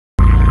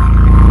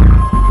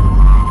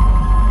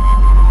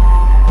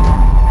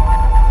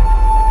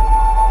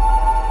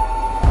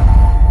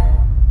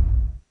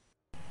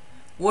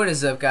What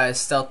is up, guys?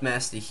 Stealth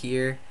Master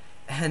here,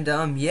 and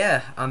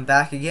yeah, I'm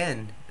back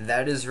again.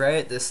 That is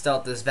right, the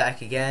Stealth is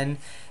back again.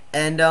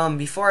 And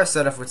before I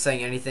start off with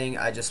saying anything,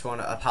 I just want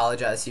to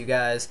apologize to you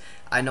guys.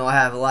 I know I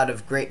have a lot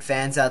of great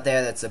fans out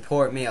there that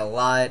support me a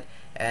lot,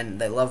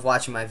 and they love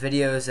watching my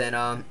videos, and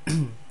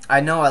I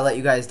know I let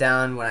you guys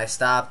down when I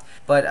stopped,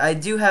 but I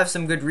do have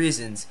some good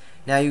reasons.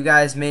 Now, you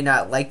guys may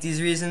not like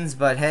these reasons,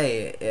 but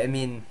hey, I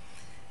mean,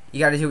 you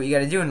gotta do what you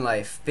gotta do in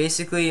life.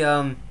 Basically,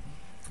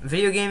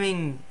 video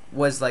gaming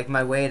was like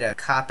my way to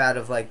cop out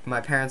of like my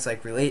parents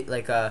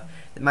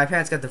my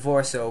parents got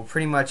divorced, so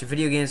pretty much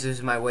video games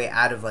was my way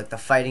out of like the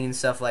fighting and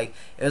stuff. Like,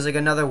 it was like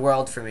another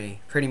world for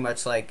me, pretty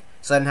much, like,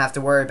 so I didn't have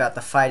to worry about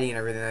the fighting and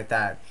everything like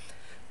that.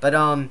 But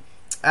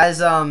as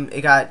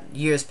it got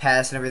years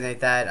passed and everything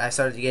like that, I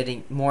started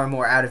getting more and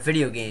more out of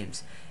video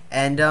games.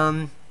 And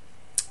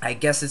I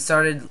guess it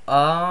started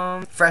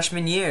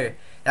freshman year.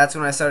 That's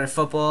when I started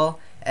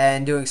football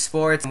and doing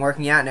sports and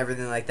working out and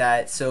everything like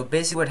that. So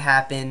basically what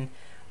happened,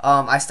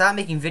 I stopped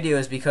making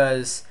videos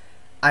because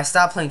I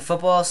stopped playing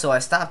football, so I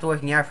stopped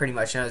working out pretty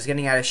much, and I was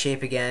getting out of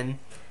shape again,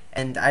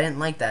 and I didn't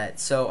like that.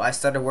 So I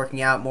started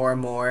working out more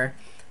and more.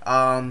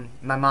 My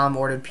mom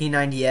ordered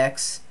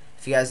P90X.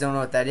 If you guys don't know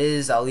what that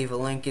is, I'll leave a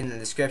link in the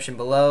description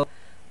below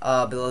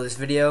this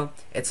video.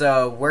 It's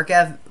a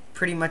workout,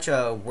 pretty much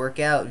a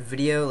workout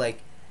video.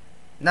 Like,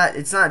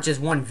 it's not just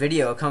one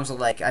video. It comes with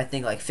like, I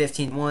think, like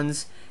 15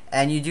 ones,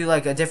 and you do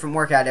like a different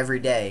workout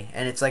every day,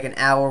 and it's like an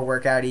hour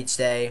workout each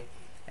day.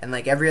 And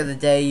like every other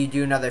day, you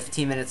do another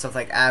 15 minutes of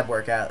like ab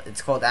workout.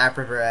 It's called Ab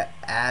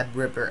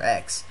Ripper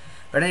X.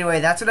 But anyway,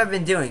 that's what I've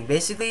been doing.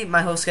 Basically,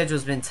 my whole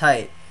schedule's been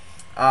tight,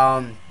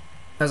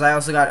 because I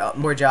also got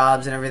more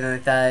jobs and everything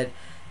like that.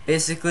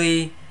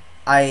 Basically,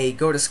 I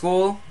go to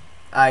school,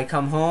 I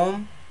come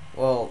home,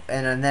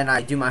 and then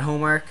I do my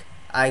homework.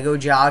 I go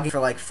jogging for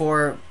like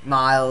 4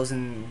 miles,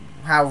 and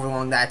however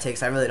long that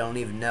takes, I really don't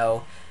even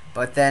know.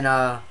 But then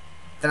I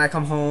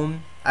come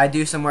home, I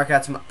do some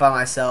workouts by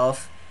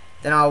myself.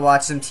 Then I'll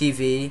watch some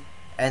TV,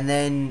 and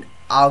then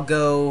I'll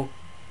go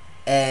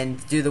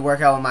and do the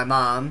workout with my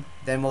mom.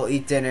 Then we'll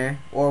eat dinner,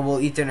 or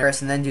we'll eat dinner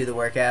first and then do the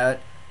workout.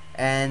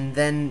 And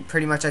then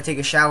pretty much I take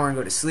a shower and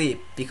go to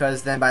sleep,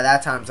 because then by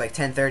that time it's like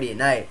 10:30 at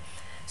night.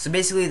 So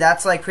basically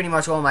that's like pretty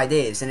much all my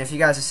days. And if you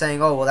guys are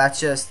saying, oh, well, that's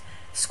just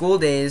school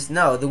days,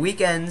 no, the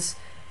weekends,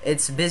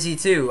 it's busy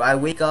too. I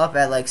wake up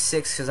at like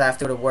 6 because I have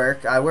to go to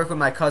work. I work with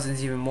my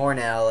cousins even more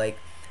now. Like,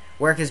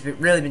 work has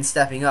really been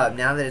stepping up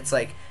now that it's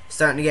like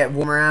starting to get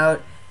warmer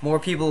out. More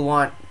people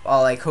want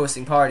like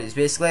hosting parties.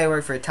 Basically, I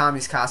work for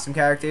Tommy's Costume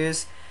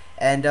Characters,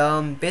 and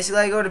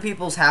basically I go to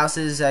people's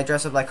houses, I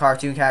dress up like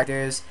cartoon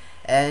characters,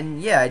 and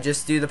yeah, I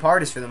just do the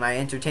parties for them. I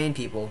entertain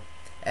people,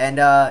 and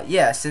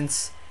yeah,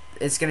 since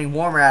it's getting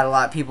warmer out, a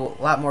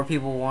lot more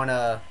people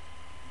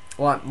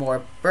want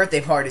more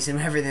birthday parties and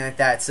everything like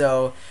that.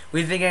 So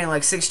we've been getting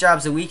like 6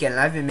 jobs a weekend,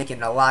 and I've been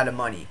making a lot of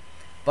money.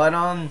 But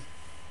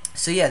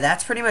so yeah,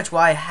 that's pretty much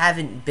why I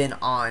haven't been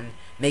on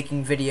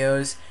making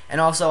videos. And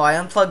also, I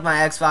unplugged my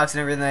Xbox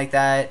and everything like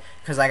that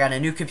because I got a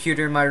new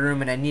computer in my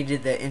room and I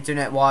needed the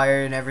internet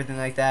wire and everything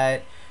like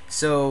that.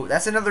 So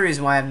that's another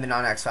reason why I haven't been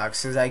on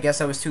Xbox, because I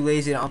guess I was too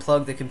lazy to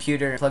unplug the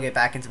computer and plug it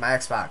back into my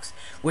Xbox,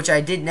 which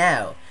I did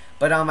now.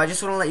 But I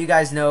just want to let you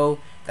guys know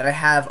that I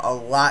have a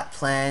lot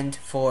planned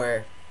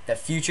for the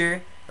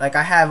future. Like,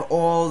 I have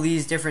all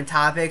these different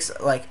topics.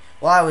 Like,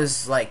 while I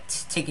was like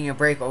taking a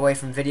break away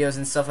from videos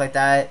and stuff like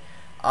that,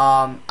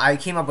 I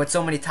came up with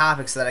so many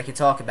topics that I could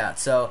talk about.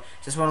 So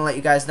just want to let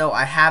you guys know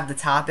I have the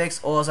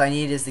topics. All I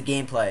need is the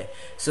gameplay.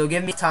 So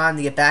give me time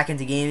to get back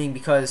into gaming,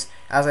 because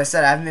as I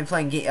said, I haven't been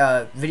playing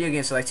video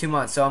games for like 2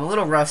 months, so I'm a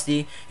little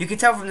rusty. You can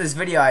tell from this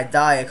video I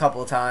die a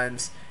couple of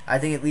times. I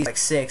think at least like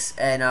 6.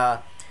 And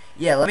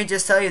yeah, let me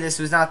just tell you, this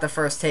was not the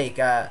first take.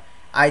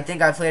 I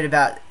think I played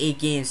about 8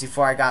 games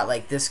before I got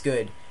like this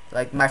good.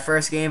 Like, my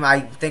first game, I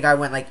think I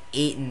went like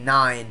 8 and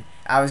 9.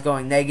 I was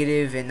going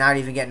negative and not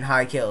even getting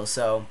high kills,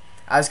 so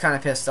I was kind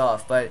of pissed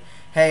off. But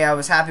hey, I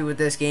was happy with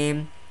this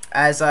game.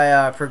 As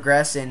I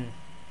progress and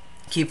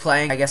keep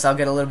playing, I guess I'll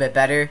get a little bit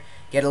better,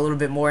 get a little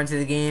bit more into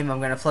the game. I'm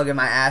going to plug in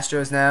my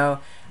Astros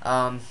now.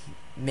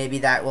 Maybe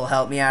that will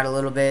help me out a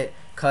little bit,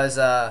 because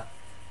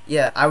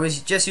yeah, I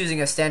was just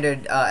using a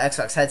standard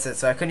Xbox headset,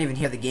 so I couldn't even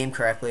hear the game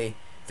correctly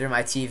through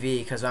my TV,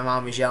 because my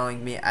mom was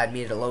yelling at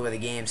me to lower the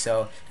game,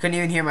 so couldn't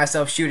even hear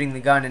myself shooting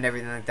the gun and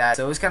everything like that.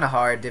 So it was kind of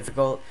hard,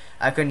 difficult.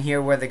 I couldn't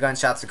hear where the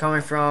gunshots were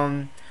coming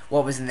from,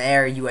 what was in the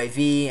air,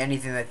 UAV,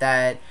 anything like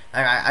that.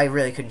 I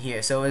really couldn't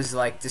hear, so it was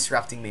like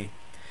disrupting me.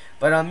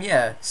 But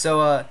yeah,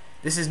 so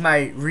this is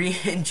my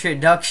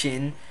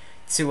reintroduction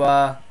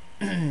to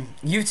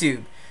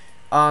YouTube.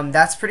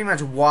 That's pretty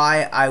much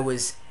why I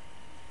was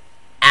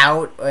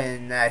out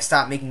and I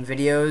stopped making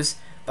videos.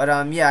 But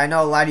yeah, I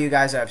know a lot of you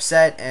guys are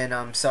upset, and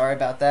I'm sorry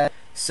about that.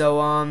 So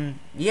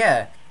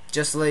yeah,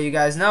 just to let you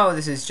guys know,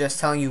 this is just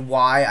telling you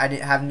why I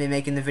haven't been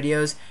making the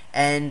videos,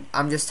 and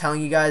I'm just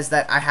telling you guys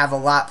that I have a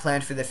lot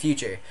planned for the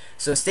future.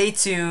 So stay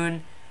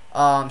tuned,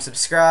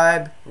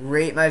 subscribe,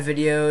 rate my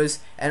videos,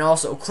 and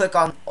also click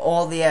on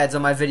all the ads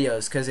on my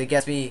videos, because it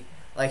gets me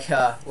like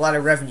a lot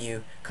of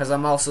revenue, because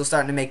I'm also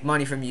starting to make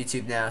money from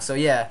YouTube now. So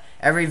yeah,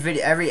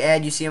 every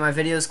ad you see in my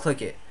videos,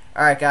 click it.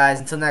 Alright guys,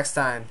 until next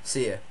time,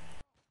 see ya.